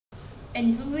哎，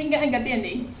你是不是应该按个电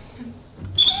铃？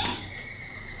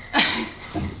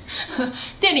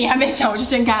电铃还没响，我就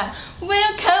先看。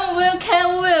Welcome,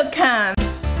 welcome, welcome。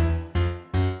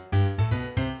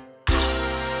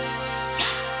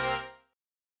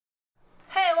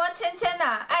嘿，我芊芊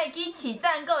呐，爱记起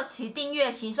赞、搁起订阅、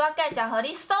洗刷介绍给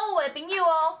你所有的朋友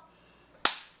哦。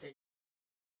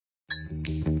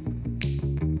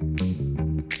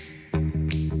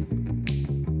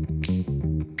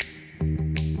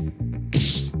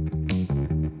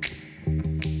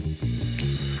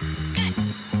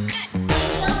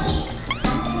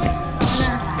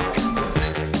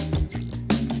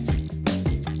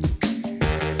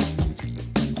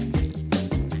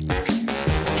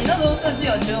设计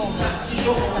有觉得我们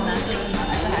很难设计吗？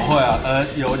不会啊，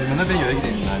有你们那边有一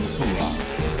点难处啦，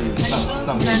就是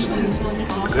上面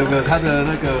这边，它的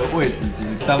那个位置，其实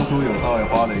当初有稍微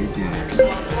花了一点心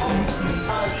思。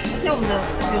而且我们的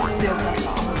流速有很高。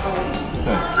对，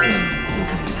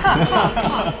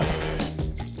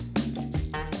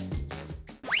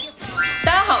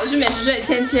大家好，我是美食水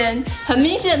芊芊。很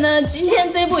明显呢，今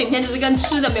天这部影片就是跟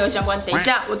吃的没有相关。等一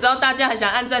下，我知道大家很想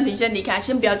按暂停先离开，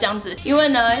先不要这样子，因为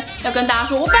呢要跟大家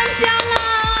说我搬家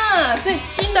啦，所以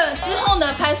新的之后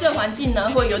呢拍摄环境呢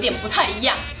会有点不太一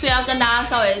样，所以要跟大家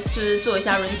稍微就是做一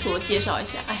下run tour，介绍一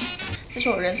下。哎，这是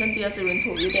我人生第2次run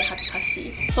tour，有点哈兹卡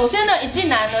西。首先呢，一进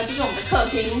来呢就是我们的客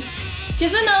厅。其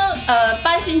实呢，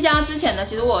搬新家之前呢，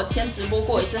其实我先直播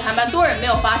过一次，还蛮多人没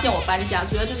有发现我搬家，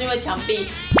主要就是因为墙壁。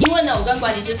因为呢，我跟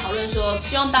管理师讨论说，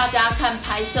希望大家看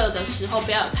拍摄的时候不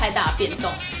要有太大的变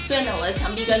动，所以呢，我的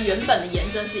墙壁跟原本的颜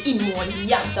色是一模一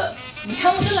样的。你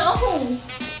看我的老虎。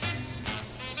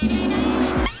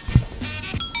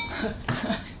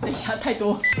等一下，太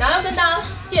多。然后要跟大家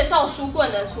介绍书柜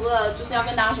呢，除了就是要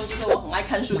跟大家说，就是我很爱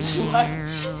看书之外，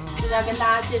就是要跟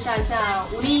大家介绍一下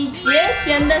无力节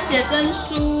俭的写真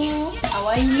书，好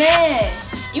玩呢。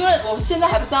因为我现在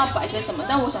还不知道摆些什么，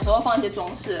但我想说要放一些装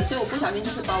饰，所以我不小心就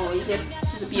是把我一些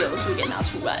就是毕业的书给拿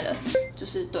出来了。就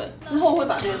是对，之后会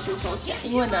把这个书收起来，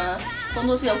因为呢，工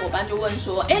作室的伙伴就问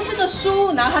说，哎，这个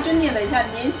书，然后他就念了一下，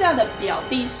年下的表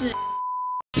弟是。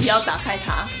不要打开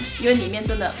它，因为里面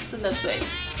真的对，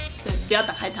不要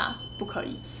打开它，不可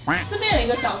以。这边有一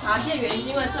个小茶几，原因是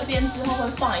因为这边之后会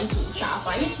放一组沙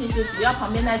发，因为其实主要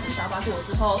旁边那一组沙发是我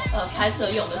之后拍摄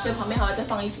用的，所以旁边还会再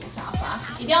放一组沙发。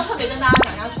一定要特别跟大家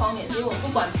讲一下窗帘，因为我不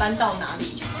管搬到哪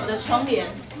里，我的窗帘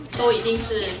都一定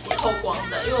是不透光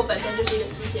的，因为我本身就是一个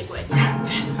吸血鬼。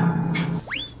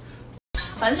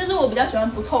反正就是我比较喜欢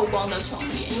不透光的窗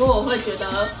帘，因为我会觉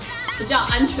得比较有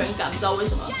安全感，不知道为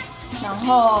什么。然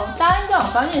后大家应该有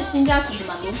发现新家其实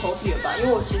蛮多抽屉的吧，因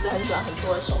为我其实很喜欢很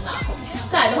多的收纳空间。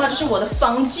再来的话就是我的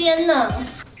房间呢，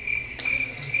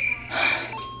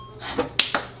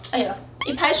哎呀，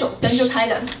一拍手灯就开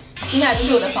了，接下来就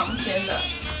是我的房间了。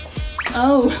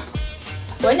哦，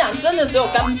我跟你讲，真的只有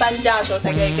刚搬家的时候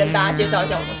才可以跟大家介绍一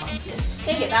下我的房间。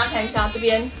先给大家看一下这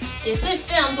边。也是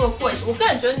非常多的柜子，我个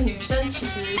人觉得女生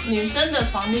的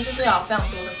房间就是要有非常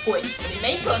多的柜子，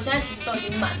每一个现在其实都已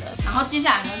经满了。然后接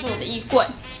下来呢是我的衣柜，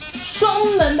双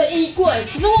门的衣柜。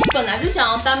其实我本来是想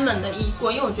要单门的衣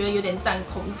柜，因为我觉得有点占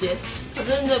空间。可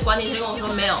是那个管理师跟我说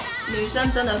没有，女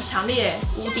生真的强烈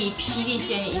无敌霹雳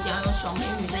建议一定要用双门，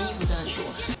因为女生衣服真的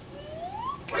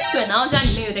多。对，然后现在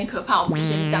里面有点可怕，我们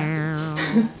先这样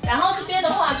子。然后这边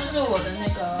的话就是我的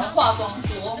那个化妆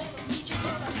桌，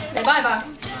礼拜吧。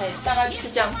大概就是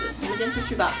这样子，我们先出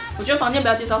去吧。我觉得房间不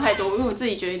要介绍太多，因为我自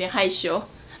己觉得有点害羞。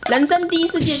人生第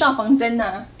1次介绍房间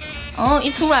呢，然后一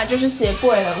出来就是鞋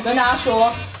柜了。我跟大家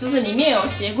说，就是里面有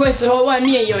鞋柜之后，外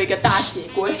面有一个大鞋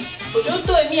柜。我觉得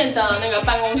对面的那个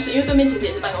办公室，因为对面其实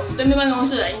也是办公室，对面办公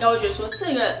室的人应该会觉得说，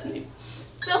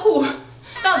这户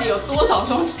到底有多少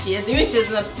双鞋子？因为鞋子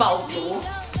真的爆多，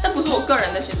但不是我个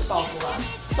人的鞋子爆多啊。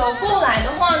走过来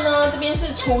的话呢，这边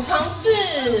是储藏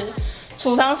室。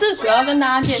储藏室主要跟大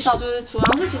家介绍，就是储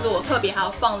藏室其实我特别还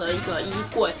有放了一个衣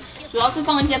柜，主要是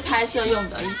放一些拍摄用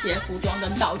的一些服装跟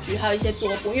道具，还有一些桌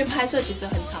布，因为拍摄其实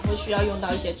很常会需要用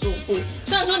到一些桌布。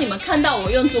虽然说你们看到我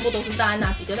用桌布都是大概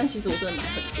那几个，但其实我真的买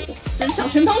很多。这是小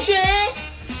璇同学，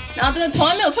然后这个从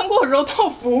来没有穿过的柔豆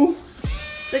腐，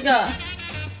这个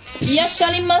伊亚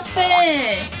沙利马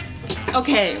塞。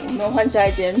OK， 我们换下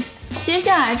一间。接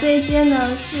下来这一间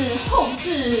呢是后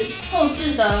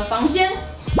置的房间。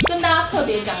跟大家特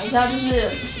别讲一下，就是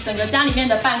整个家里面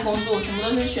的办公桌全部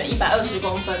都是选120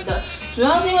公分的，主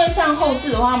要是因为像后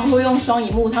置的话，他们会用双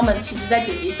萤幕，他们其实在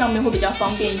剪辑上面会比较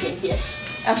方便一点点。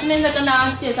顺便再跟大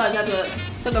家介绍一下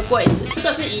这个柜子，这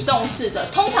个是移动式的，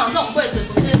通常这种柜子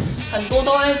不是很多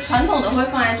都会传统的会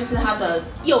放在就是它的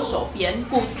右手边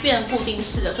变固定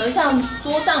式的。可是像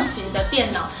桌上型的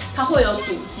电脑，它会有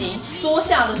主机，桌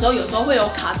下的时候有时候会有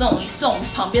卡这种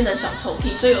旁边的小抽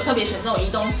屉，所以有特别选这种移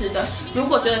动式的。如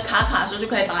果觉得卡的时候，就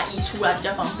可以把它移出来，比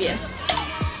较方便。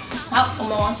好，我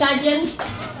们往下一间。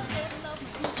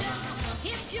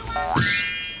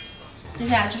接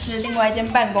下来就是另外一间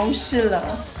办公室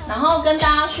了，然后跟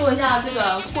大家说一下这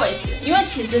个柜子，因为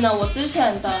其实呢，我之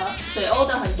前的水欧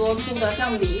的很多出的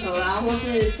像礼盒啊，或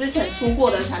是之前出过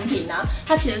的产品啊，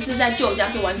它其实是在旧家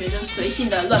是完全就是随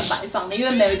性的乱摆放的，因为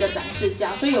没有一个展示架，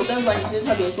所以有跟管理师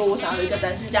特别说，我想要有一个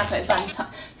展示架可以放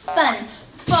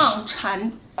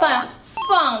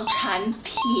产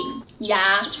品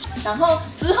呀，然后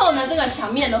之后呢，这个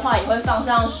墙面的话也会放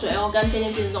上水欧跟千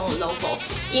千进食中的 logo，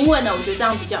 因为呢，我觉得这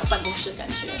样比较有办公室的感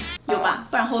觉，有吧？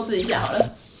不然后置一下好了。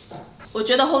我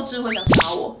觉得后置会想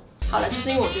杀我。好了，就是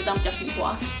因为我觉得这样比较平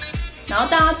滑。然后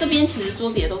大家这边其实桌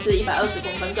子也都是120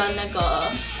公分，跟那个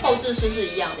后置室是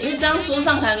一样的，因为这样桌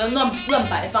上才能乱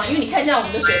摆放。因为你看一下我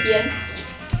们的水边，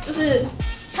就是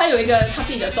它有一个它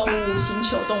自己的动物星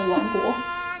球、动物王国，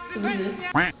是不是？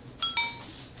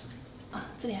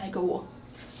这里还有一个我，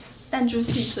弹珠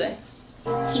汽水，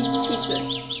汽水。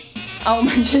好，我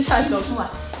们接下来走出来，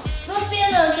这边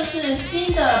呢就是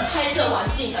新的拍摄环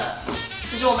境了，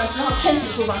就是我们之后天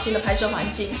使厨房新的拍摄环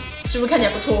境，是不是看起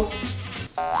来不错？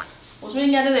我是不是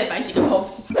应该在这里摆几个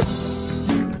pose？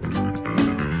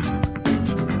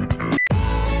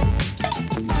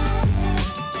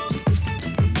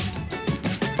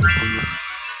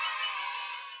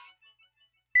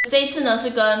 这一次呢是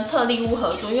跟特力屋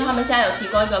合作，因为他们现在有提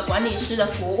供一个管理师的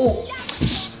服务。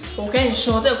我跟你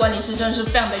说，这个管理师真的是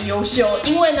非常的优秀，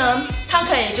因为呢，他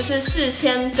可以就是事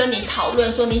先跟你讨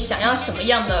论说你想要什么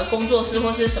样的工作室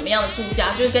或是什么样的住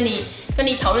家，就是跟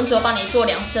你讨论之后帮你做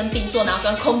量身定做，然后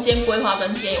跟空间规划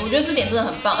跟建议，我觉得这点真的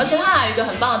很棒。而且它还有一个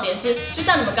很棒的点是，就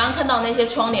像你们刚刚看到的那些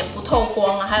窗帘不透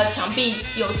光啊，还有墙壁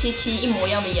油漆一模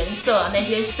一样的颜色啊，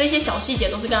这些小细节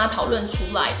都是跟他讨论出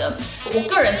来的。我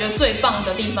个人觉得最棒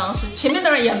的地方是，前面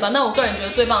当然也很棒，但我个人觉得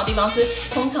最棒的地方是，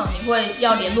通常你会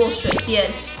要联络水电、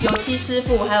油漆师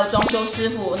傅，还有装修师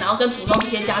傅，然后跟组装这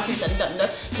些家具等等的，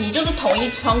你就是同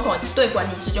一窗口对管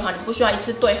理师就好，你不需要一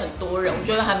次对很多人，我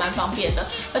觉得还蛮方便的，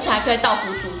而且还可以到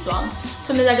府组装。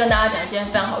顺便再跟大家讲一件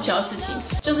非常好笑的事情，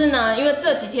就是呢，因为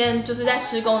这几天就是在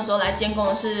施工的时候来监工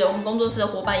的是我们工作室的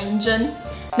伙伴银针，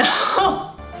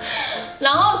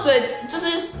然后所以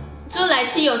就是来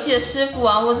漆油漆的师傅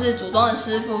啊，或是组装的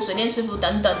师傅、水电师傅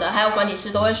等等的，还有管理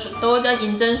师都会跟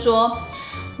银针说，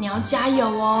你要加油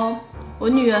哦，我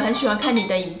女儿很喜欢看你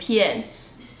的影片。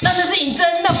那是银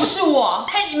针，那不是我，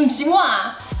嘿，不行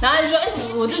哇。然后他就说，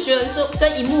我就觉得是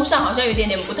跟荧幕上好像有点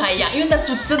不太一样，因为那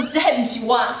就嘿不行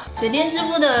哇。水电师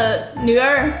傅的女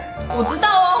儿，我知道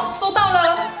哦，收到了，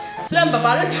是让爸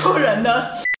爸认错人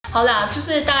了。好啦，就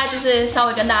是大概就是稍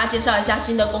微跟大家介绍一下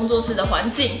新的工作室的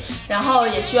环境，然后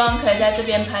也希望可以在这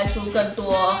边拍出更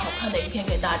多好看的影片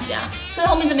给大家。所以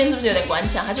后面这边是不是有点关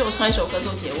墙？还是我唱一首歌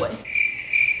做结尾？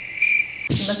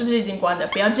你们是不是已经关了？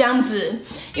不要这样子，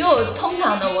因为我通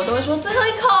常呢，我都会说最后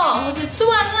一口，或是吃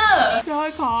完了，最后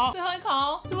一口，最后一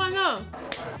口，吃完了。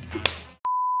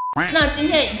那今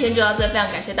天的影片就到这，非常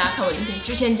感谢大家看我的影片，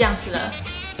就先这样子了，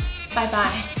拜拜。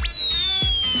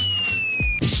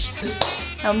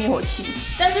还有灭火器，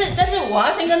但是我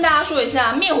要先跟大家说一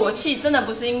下，灭火器真的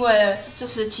不是因为就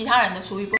是其他人的厨艺不